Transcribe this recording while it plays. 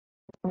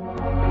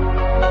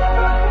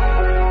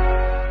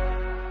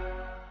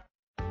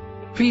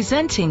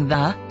Presenting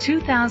the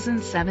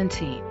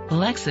 2017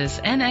 Lexus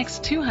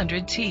NX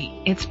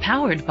 200T. It's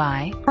powered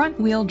by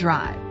front-wheel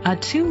drive, a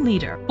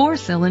 2-liter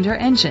 4-cylinder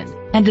engine,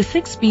 and a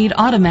 6-speed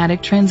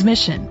automatic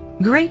transmission.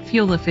 Great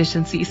fuel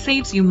efficiency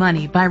saves you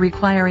money by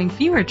requiring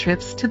fewer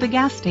trips to the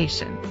gas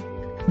station.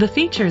 The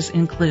features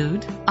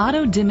include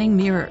auto-dimming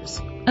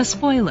mirrors, a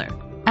spoiler,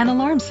 an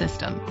alarm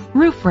system,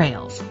 roof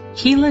rails,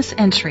 keyless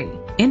entry,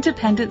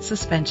 independent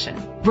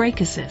suspension,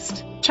 brake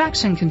assist,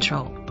 traction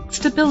control,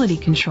 stability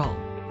control,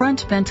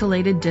 front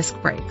ventilated disc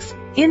brakes.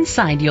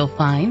 Inside you'll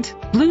find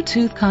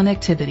Bluetooth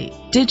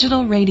connectivity,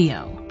 digital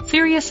radio,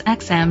 Sirius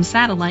XM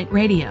satellite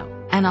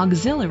radio, an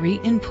auxiliary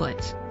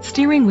input,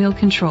 steering wheel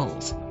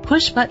controls,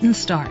 push button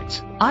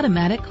start,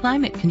 automatic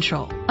climate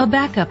control, a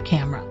backup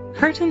camera,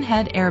 curtain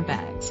head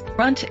airbags,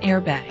 front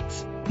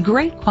airbags.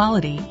 Great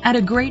quality at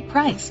a great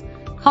price.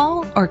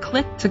 Call or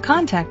click to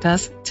contact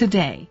us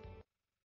today.